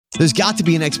There's got to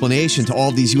be an explanation to all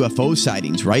of these UFO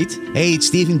sightings, right? Hey, it's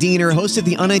Stephen Diener, host of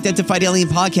the Unidentified Alien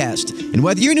Podcast. And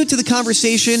whether you're new to the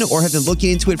conversation or have been looking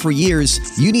into it for years,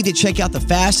 you need to check out the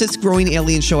fastest growing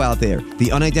alien show out there,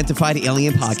 the Unidentified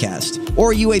Alien Podcast,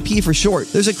 or UAP for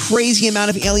short. There's a crazy amount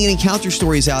of alien encounter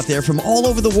stories out there from all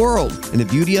over the world. And the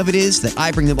beauty of it is that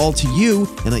I bring them all to you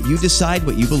and let you decide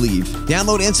what you believe.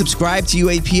 Download and subscribe to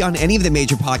UAP on any of the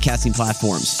major podcasting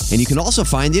platforms. And you can also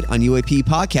find it on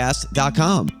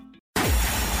UAPpodcast.com.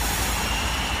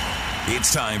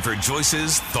 It's time for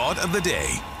Joyce's Thought of the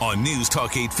Day on News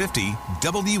Talk 850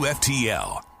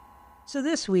 WFTL. So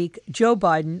this week, Joe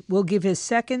Biden will give his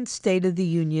second State of the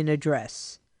Union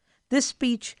address. This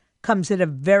speech comes at a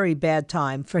very bad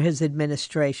time for his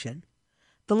administration.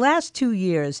 The last 2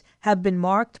 years have been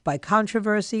marked by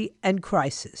controversy and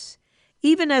crisis.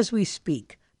 Even as we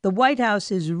speak, the White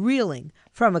House is reeling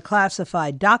from a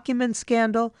classified document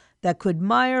scandal that could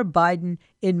mire Biden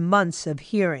in months of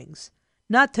hearings.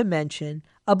 Not to mention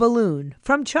a balloon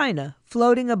from China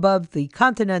floating above the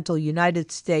continental United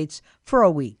States for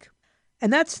a week.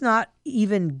 And that's not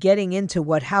even getting into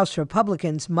what House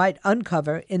Republicans might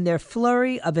uncover in their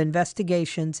flurry of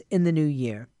investigations in the new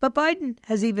year. But Biden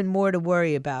has even more to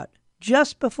worry about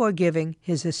just before giving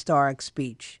his historic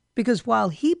speech. Because while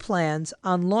he plans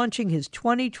on launching his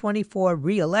 2024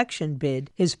 re-election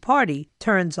bid, his party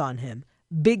turns on him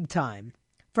big time.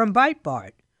 From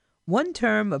Breitbart, one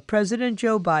term of President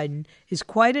Joe Biden is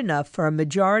quite enough for a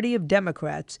majority of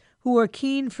Democrats who are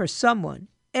keen for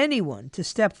anyone to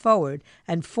step forward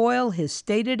and foil his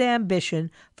stated ambition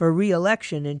for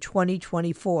re-election in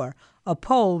 2024, a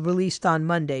poll released on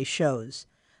Monday shows.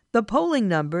 The polling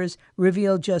numbers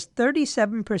reveal just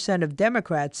 37% of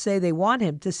Democrats say they want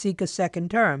him to seek a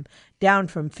second term, down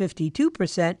from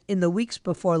 52% in the weeks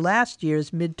before last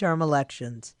year's midterm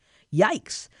elections.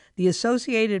 Yikes! The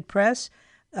Associated Press,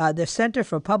 the Center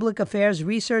for Public Affairs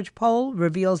Research poll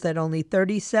reveals that only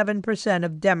 37%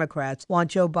 of Democrats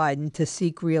want Joe Biden to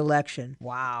seek re-election.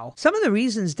 Wow. Some of the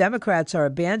reasons Democrats are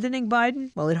abandoning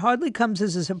Biden, well, it hardly comes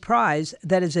as a surprise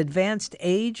that his advanced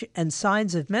age and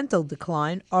signs of mental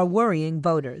decline are worrying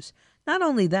voters. Not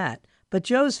only that, but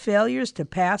Joe's failures to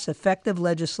pass effective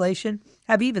legislation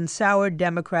have even soured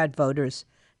Democrat voters.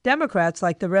 Democrats,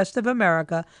 like the rest of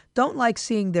America, don't like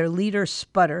seeing their leader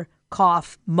sputter,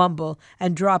 cough, mumble,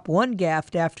 and drop one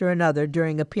gaffe after another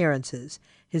during appearances.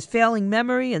 His failing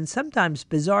memory and sometimes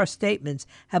bizarre statements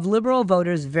have liberal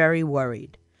voters very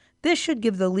worried. This should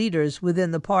give the leaders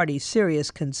within the party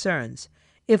serious concerns.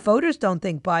 If voters don't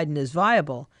think Biden is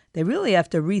viable, they really have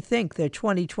to rethink their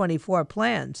 2024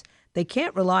 plans. They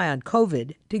can't rely on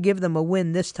COVID to give them a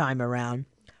win this time around.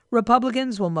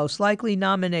 Republicans will most likely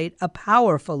nominate a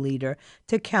powerful leader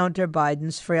to counter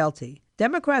Biden's frailty.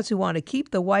 Democrats who want to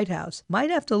keep the White House might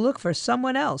have to look for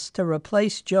someone else to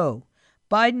replace Joe.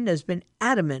 Biden has been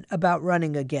adamant about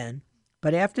running again.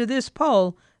 But after this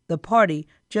poll, the party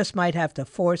just might have to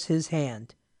force his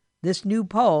hand. This new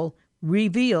poll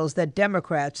reveals that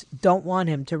Democrats don't want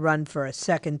him to run for a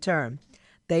second term.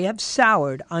 They have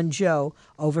soured on Joe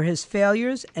over his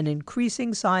failures and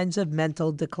increasing signs of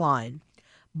mental decline.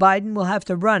 Biden will have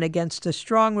to run against a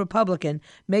strong Republican,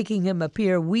 making him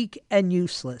appear weak and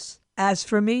useless. As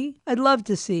for me, I'd love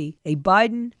to see a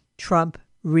Biden-Trump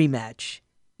rematch.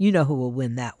 You know who will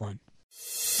win that one.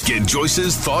 Get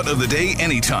Joyce's Thought of the Day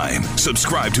anytime.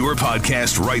 Subscribe to her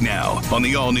podcast right now on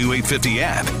the all-new 850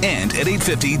 app and at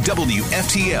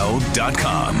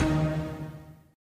 850WFTL.com.